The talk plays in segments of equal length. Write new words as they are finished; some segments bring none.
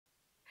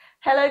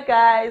Hello,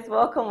 guys.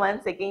 Welcome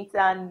once again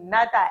to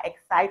another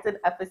exciting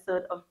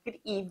episode of Good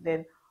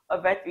Evening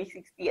over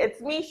 360. It's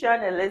me,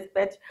 Sharon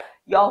Elizabeth,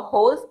 your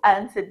host,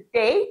 and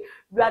today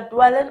we are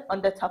dwelling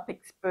on the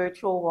topic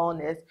spiritual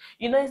wellness.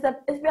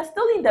 We're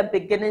still in the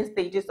beginning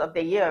stages of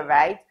the year,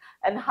 right?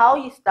 And how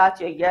you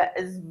start your year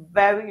is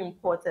very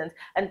important.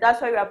 And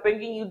that's why we are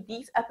bringing you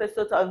these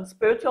episodes on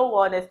spiritual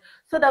wellness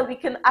so that we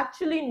can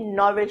actually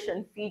nourish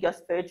and feed your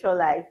spiritual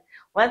life.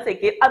 Once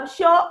again, I'm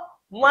sure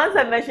once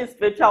I mention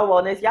spiritual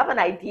wellness, you have an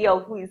idea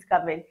of who is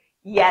coming.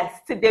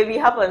 Yes, today we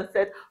have on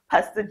set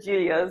Pastor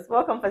Julius.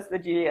 Welcome, Pastor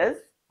Julius.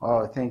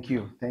 Oh, thank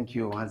you. Thank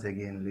you once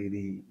again,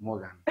 Lady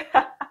Morgan.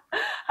 How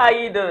are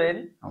you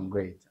doing? I'm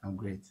great.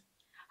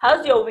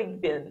 How's your week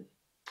been?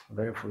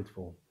 Very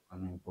fruitful.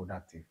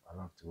 Productive. I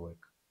love to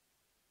work.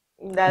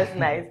 That's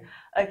nice.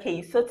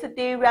 Okay, so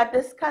today we are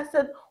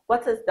discussing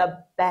what is the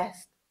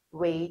best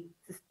way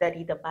to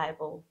study the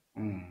Bible.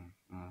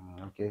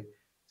 Okay.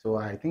 So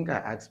I think I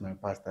asked my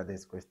pastor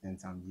this question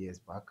some years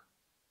back.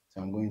 So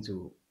I'm going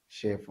to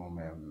share from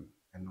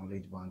a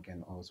knowledge bank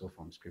and also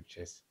from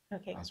scriptures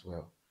as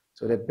well.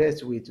 So the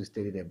best way to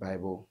study the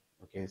Bible,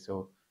 okay,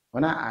 so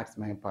when I asked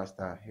my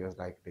pastor, he was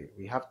like,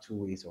 we have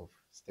two ways of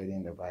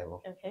studying the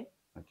Bible.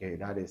 Okay,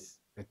 that is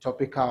the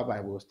topical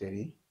Bible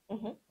study,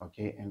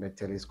 okay, and the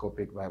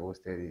telescopic Bible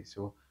study.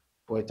 So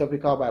for a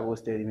topical Bible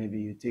study, maybe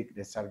you take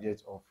the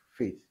subject of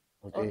faith.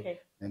 Okay.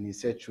 Then you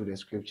search through the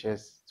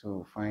scriptures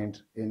to find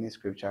any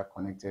scripture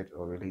connected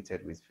or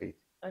related with faith.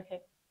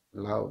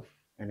 Love,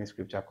 any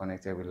scripture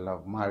connected with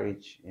love.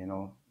 Marriage,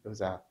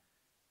 those are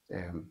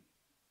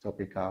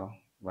topical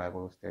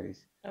Bible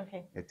studies.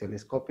 The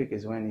telescopic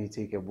is when you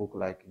take a book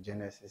like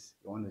Genesis.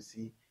 You want to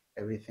see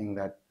everything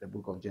that the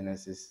book of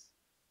Genesis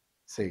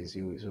says.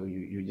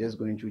 You're just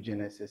going through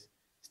Genesis,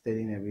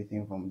 studying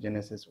everything from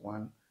Genesis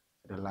 1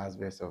 to the last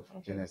verse of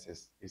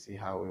Genesis. You see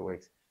how it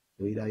works.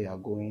 So either you are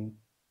going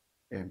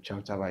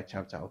chapter by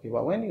chapter. Okay,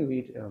 but when you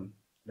read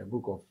the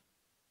book of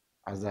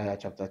Isaiah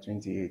chapter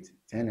 28,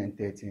 10 and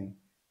 13,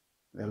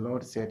 the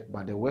Lord said,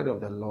 but the word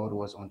of the Lord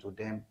was unto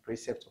them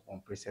precept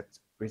upon precept,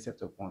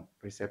 precept upon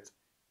precept,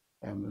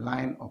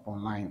 line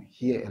upon line,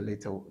 here a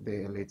little,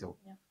 there a little.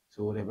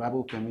 So the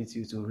Bible permits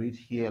you to read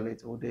here a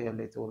little, there a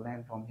little,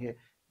 learn from here.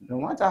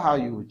 No matter how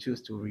you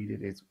choose to read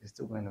it, it's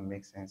still going to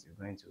make sense. You're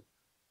going to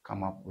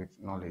come up with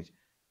knowledge.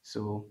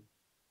 So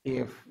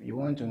if you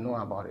want to know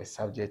about a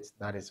subject,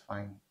 that is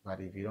fine. But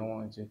if you don't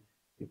want to,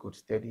 you could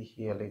study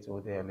here a little,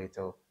 there a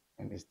little,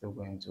 and it's still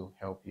going to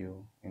help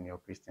you in your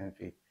Christian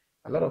faith.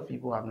 A lot of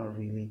people have not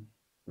really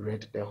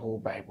read the whole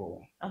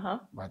Bible,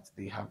 but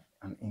they have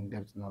an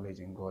in-depth knowledge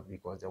in God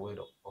because the word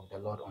of the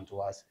Lord unto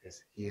us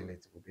is here a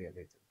little, there a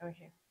little.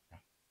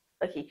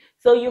 Okay,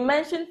 so you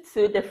mentioned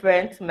two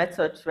different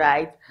methods,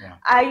 right?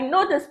 I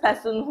know this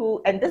person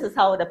and this is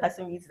how the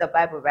person reads the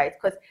Bible, right?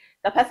 Because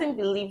the person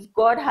believes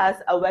God has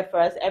a word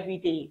for us every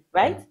day,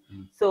 right?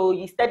 So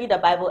you study the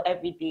Bible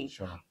every day,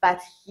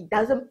 but he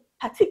doesn't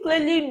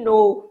particularly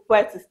know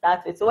where to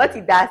start with. So what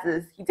he does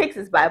is he takes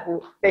his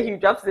Bible, then he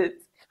drops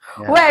it.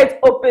 Where it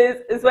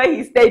opens is where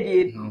he's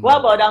studying.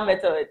 What about that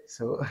method?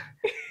 So,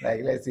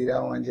 like, let's say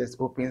that one just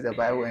opens the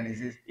Bible and it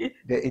says,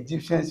 the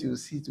Egyptians you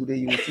see today,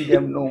 you will see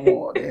them no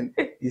more. Then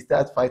he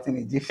starts fighting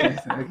Egyptians.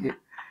 Okay,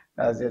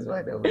 that's just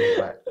why the way.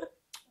 But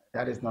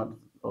that is not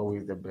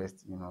always the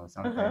best.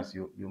 Sometimes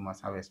you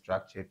must have a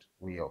structured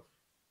way of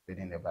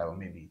reading the Bible,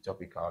 maybe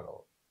topical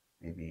or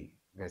maybe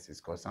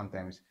verses. Because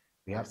sometimes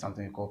we have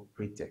something called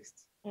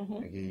pretext.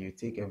 Okay, you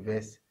take a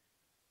verse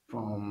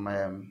from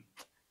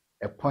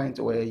a point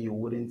where you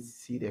wouldn't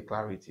see the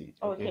clarity.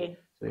 Okay.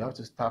 So you have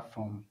to start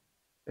from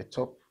the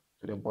top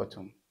to the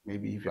bottom.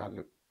 Maybe if you are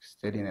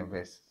studying a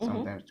verse,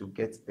 sometimes to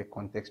get the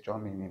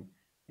contextual meaning,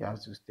 you have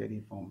to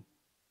study from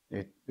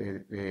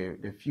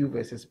the few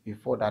verses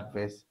before that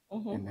verse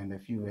and then the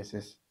few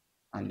verses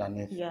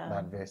underneath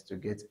that verse to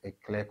get a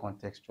clear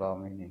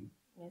contextual meaning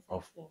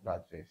of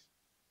that verse.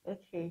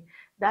 Okay,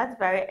 that's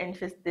very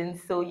interesting.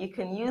 So you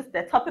can use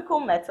the topical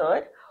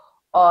method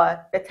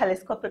or the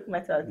telescopic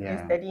method in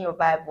studying your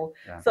Bible.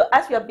 So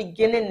as we are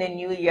beginning the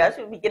new year, as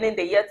we're beginning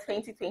the year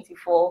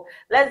 2024,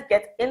 let's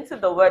get into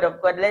the Word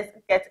of God. Let's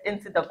get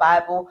into the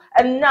Bible.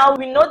 And now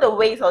we know the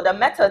ways or the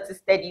method to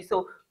study,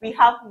 so we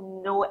have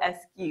no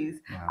excuse.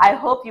 I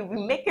hope you'll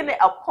be making it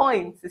a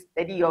point to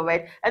study your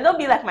Word. And don't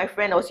be like my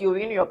friend, or you're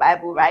reading your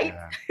Bible, right?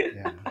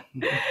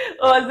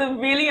 It was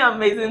a really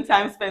amazing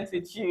time spent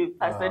with you,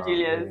 Pastor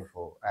Julius.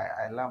 Beautiful.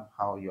 I love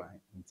how you are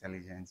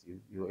intelligent.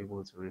 You're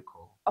able to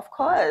recall. Of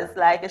course,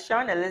 like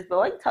Sharon Elizabeth, what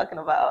are you talking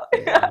about?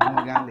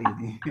 Morgan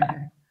lady.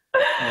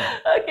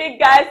 Okay,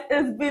 guys,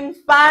 it's been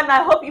fun.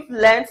 I hope you've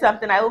learned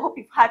something. I hope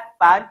you've had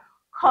fun.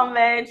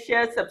 Comment,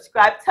 share,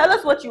 subscribe. Tell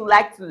us what you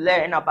like to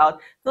learn about.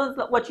 Tell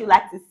us what you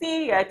like to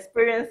see, your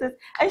experiences,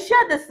 and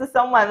share this to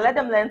someone. Let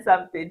them learn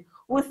something.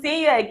 We'll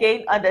see you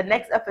again on the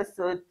next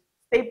episode.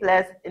 Stay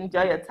blessed.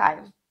 Enjoy your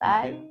time.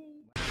 Bye.